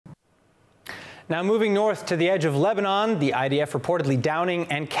Now moving north to the edge of Lebanon, the IDF reportedly downing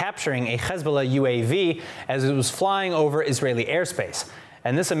and capturing a Hezbollah UAV as it was flying over Israeli airspace.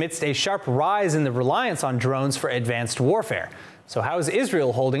 And this amidst a sharp rise in the reliance on drones for advanced warfare. So how is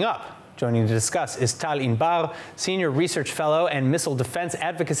Israel holding up? Joining to discuss is Tal Inbar, Senior Research Fellow and Missile Defense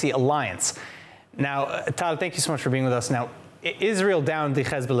Advocacy Alliance. Now, Tal, thank you so much for being with us. Now, Israel downed the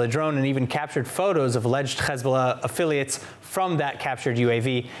Hezbollah drone and even captured photos of alleged Hezbollah affiliates from that captured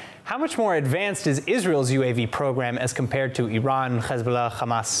UAV. How much more advanced is Israel's UAV program as compared to Iran, Hezbollah,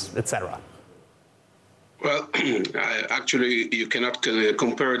 Hamas, etc.? Well, actually, you cannot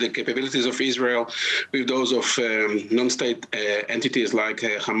compare the capabilities of Israel with those of non-state entities like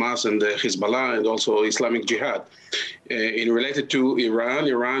Hamas and Hezbollah and also Islamic Jihad. In related to Iran,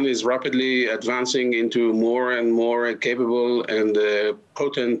 Iran is rapidly advancing into more and more capable and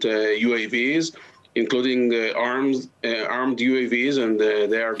potent UAVs, including armed UAVs, and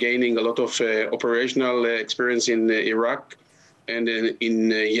they are gaining a lot of operational experience in Iraq and in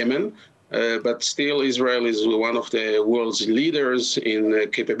Yemen. But still, Israel is one of the world's leaders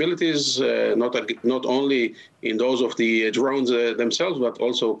in capabilities, not only in those of the drones themselves, but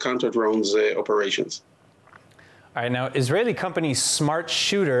also counter-drones operations. All right, now, Israeli company Smart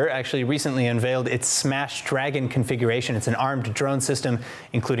Shooter actually recently unveiled its Smash Dragon configuration. It's an armed drone system,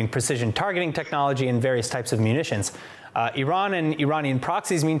 including precision targeting technology and various types of munitions. Iran and Iranian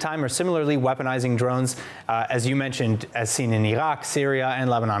proxies, meantime, are similarly weaponizing drones, as you mentioned, as seen in Iraq, Syria, and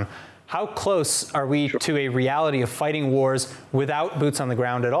Lebanon. How close are we to a reality of fighting wars without boots on the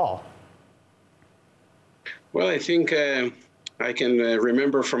ground at all? Well, I think I can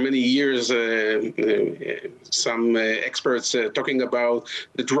remember for many years some experts talking about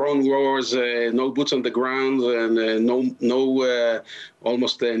the drone wars, no boots on the ground, and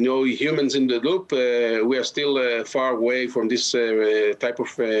almost no humans in the loop. We are still far away from this type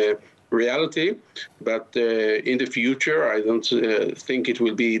of reality, but in the future, I don't think it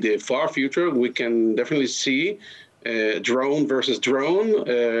will be the far future. We can definitely see drone versus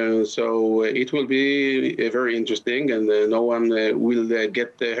drone, so it will be very interesting, and no one will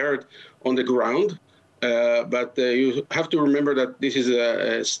get hurt on the ground. But you have to remember that this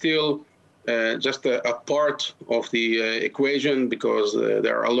is still just a part of the equation, because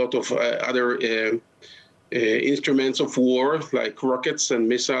there are a lot of other instruments of war, like rockets and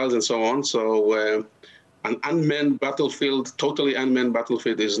missiles and so on. So an unmanned battlefield, totally unmanned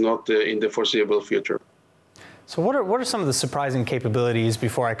battlefield, is not in the foreseeable future. So what are some of the surprising capabilities,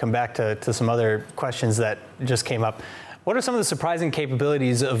 before I come back to some other questions that just came up, what are some of the surprising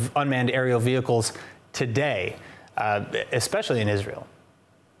capabilities of unmanned aerial vehicles today, especially in Israel?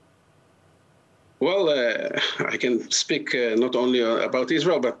 Well, I can speak not only about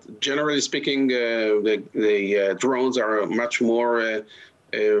Israel, but generally speaking, the drones are much more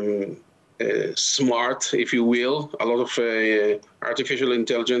smart, if you will. A lot of artificial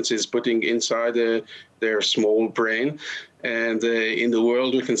intelligence is putting inside their small brain. And in the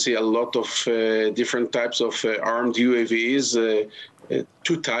world, we can see a lot of different types of armed UAVs.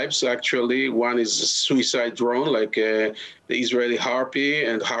 Two types, actually. One is a suicide drone, like the Israeli Harpy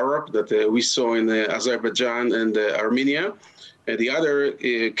and Harop that we saw in Azerbaijan and Armenia. The other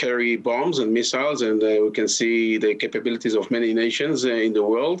carry bombs and missiles, and we can see the capabilities of many nations in the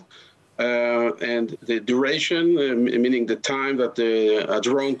world. And the duration, meaning the time that a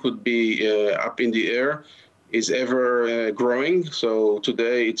drone could be up in the air, is ever growing. So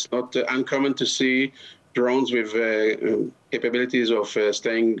today it's not uncommon to see drones with capabilities of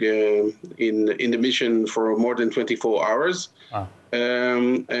staying in the mission for more than 24 hours. Wow.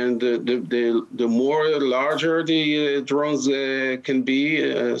 And the more larger the drones can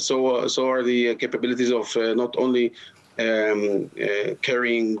be, so are the capabilities of not only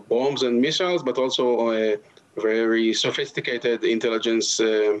carrying bombs and missiles, but also very sophisticated intelligence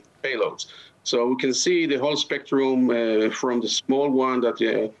payloads. So we can see the whole spectrum from the small one that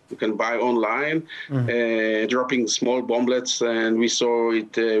you can buy online, dropping small bomblets, and we saw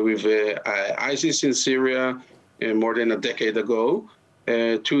it with ISIS in Syria more than a decade ago,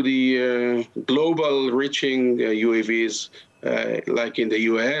 to the global reaching UAVs like in the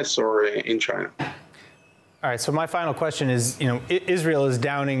US or in China. All right, so my final question is, Israel is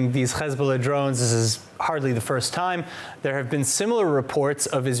downing these Hezbollah drones. This is hardly the first time. There have been similar reports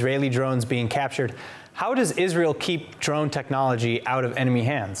of Israeli drones being captured. How does Israel keep drone technology out of enemy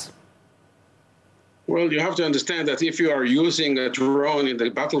hands? Well, you have to understand that if you are using a drone in the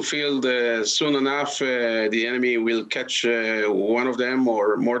battlefield, soon enough the enemy will catch one of them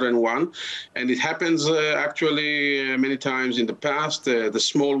or more than one. And it happens actually many times in the past, the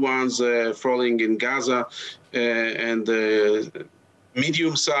small ones falling in Gaza and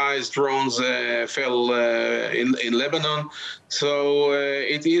medium-sized drones fell in Lebanon. So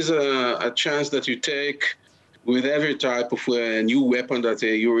it is a chance that you take with every type of new weapon that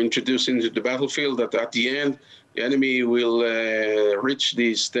you're introducing into the battlefield, that at the end, the enemy will reach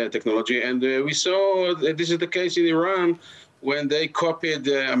this technology. And we saw this is the case in Iran when they copied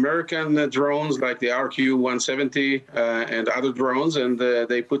American drones like the RQ-170 and other drones, and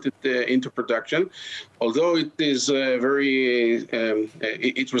they put it into production. Although it is it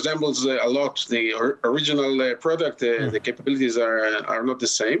resembles a lot the original product, the capabilities are not the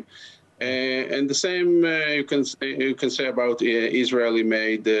same. And the same you can say about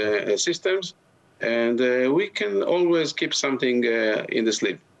Israeli-made systems. And we can always keep something in the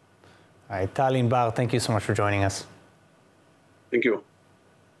sleeve. All right, Tal Inbar, thank you so much for joining us. Thank you.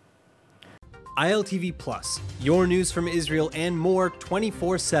 ILTV Plus, your news from Israel and more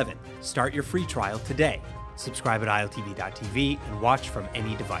 24/7. Start your free trial today. Subscribe at iltv.tv and watch from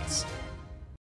any device.